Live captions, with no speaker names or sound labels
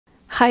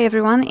Hi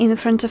everyone, in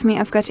front of me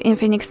I've got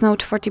INFINIX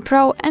Note 40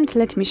 Pro, and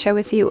let me share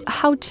with you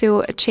how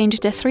to change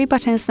the 3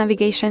 buttons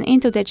navigation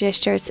into the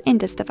gestures in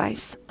this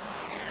device.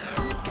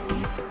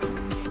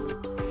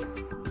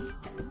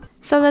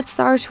 So let's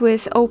start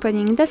with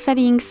opening the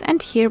settings,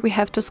 and here we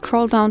have to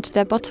scroll down to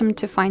the bottom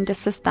to find the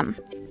system.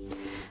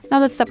 Now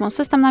let's tap on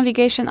System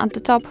Navigation at the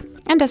top,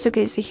 and as you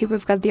can see here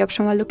we've got the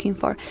option we're looking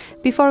for.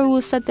 Before we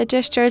will set the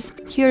gestures,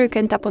 here you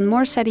can tap on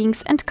More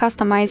Settings and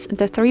customize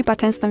the 3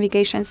 buttons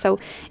navigation. So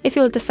if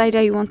you'll decide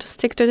that you want to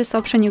stick to this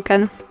option, you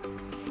can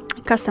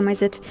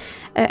customize it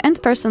and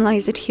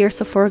personalize it here.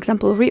 So for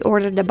example,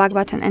 reorder the back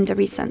button and the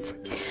recent.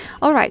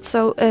 Alright,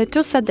 so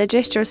to set the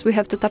gestures we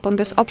have to tap on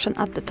this option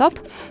at the top,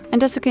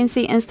 and as you can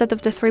see, instead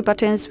of the 3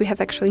 buttons we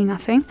have actually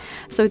nothing,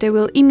 so they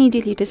will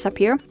immediately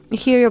disappear.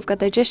 Here you've got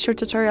the gesture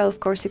tutorial, of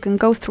course you can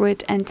go through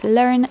it and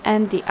learn,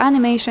 and the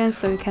animations,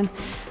 so you can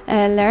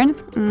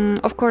learn.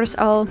 Of course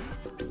I'll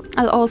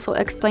also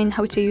explain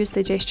how to use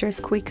the gestures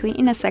quickly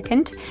in a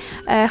second.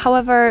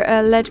 However,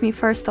 let me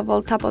first of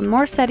all tap on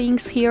More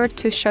Settings here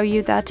to show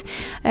you that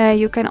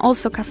you can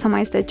also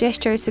customize the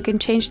gestures. You can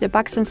change the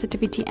back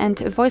sensitivity and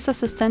voice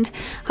assistant.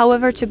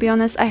 However, to be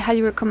honest, I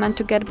highly recommend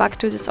to get back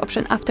to this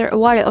option after a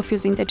while of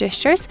using the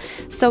gestures,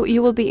 so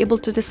you will be able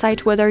to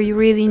decide whether you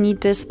really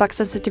need this back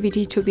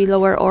sensitivity to be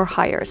lower or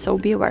higher, so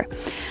be aware.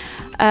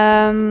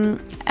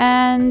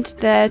 And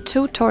the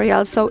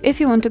tutorial, so if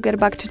you want to get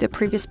back to the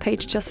previous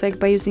page just like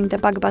by using the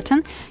back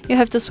button, you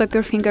have to swipe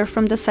your finger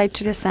from the side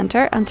to the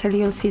center until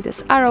you'll see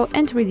this arrow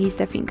and release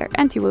the finger,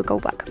 and you will go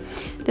back.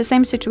 The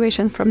same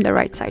situation from the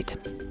right side.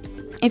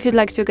 If you'd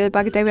like to get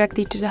back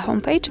directly to the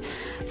home page,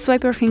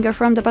 swipe your finger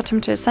from the bottom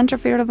to the center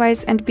of your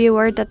device, and be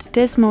aware that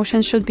this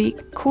motion should be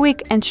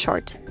quick and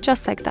short,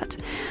 just like that.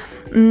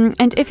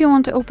 And if you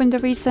want to open the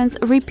recents,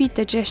 repeat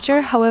the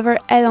gesture, however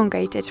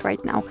elongate it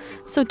right now,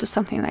 so do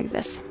something like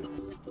this.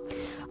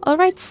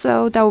 Alright,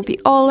 so that will be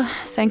all.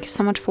 Thank you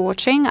so much for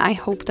watching. I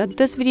hope that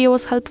this video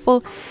was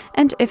helpful,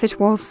 and if it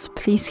was,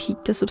 please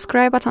hit the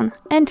subscribe button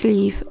and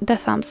leave the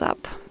thumbs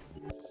up.